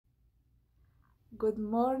Good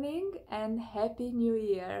morning and Happy New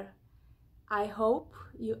Year. I hope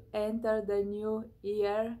you enter the new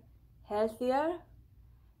year healthier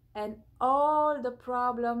and all the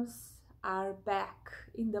problems are back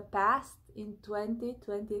in the past in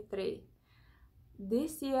 2023.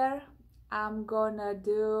 This year I'm gonna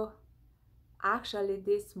do, actually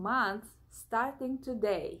this month, starting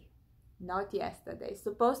today, not yesterday.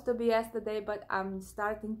 Supposed to be yesterday, but I'm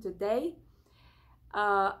starting today.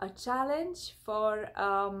 A challenge for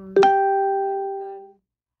American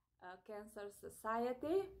Cancer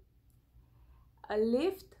Society, a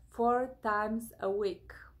lift 4 times a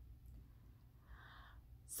week.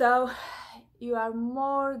 So you are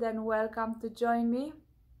more than welcome to join me.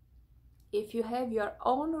 If you have your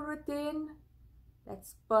own routine,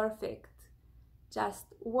 that's perfect. Just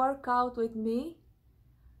work out with me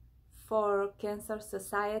for Cancer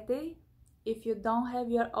Society. If you don't have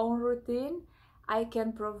your own routine, I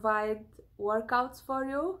can provide workouts for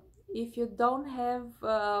you. If you don't have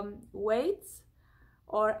weights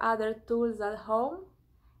or other tools at home,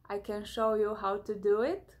 I can show you how to do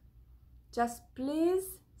it. Just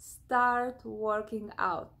please start working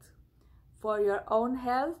out for your own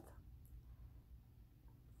health,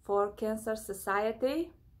 for Cancer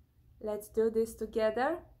Society. Let's do this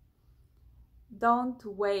together. Don't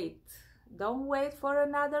wait. Don't wait for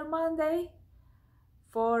another Monday,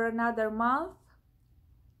 for another month.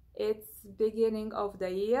 It's beginning of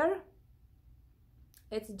the year.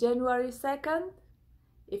 It's January 2nd.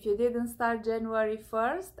 If you didn't start January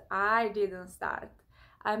 1st, I didn't start.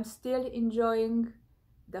 I'm still enjoying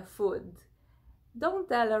the food. Don't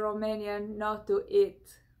tell a Romanian not to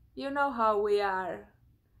eat. You know how we are.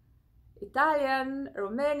 Italian,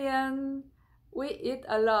 Romanian, we eat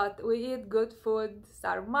a lot. We eat good food,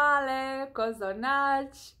 sarmale,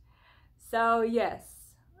 cozonaci. So yes,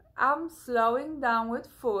 I'm slowing down with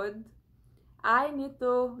food. I need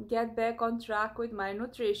to get back on track with my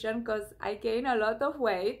nutrition because I gain a lot of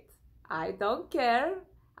weight. I don't care.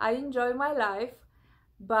 I enjoy my life,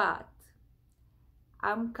 but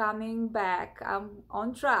I'm coming back. I'm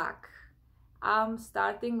on track. I'm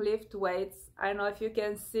starting lift weights. I don't know if you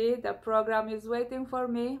can see, the program is waiting for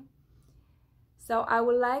me. So I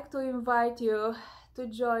would like to invite you to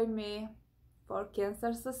join me for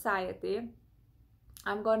Cancer Society.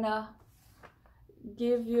 I'm gonna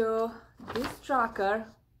give you this tracker.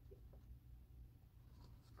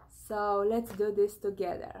 So let's do this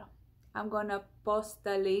together. I'm gonna post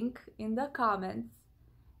the link in the comments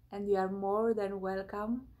and you are more than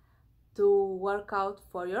welcome to work out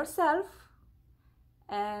for yourself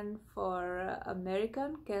and for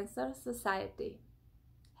American Cancer Society.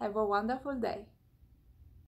 Have a wonderful day.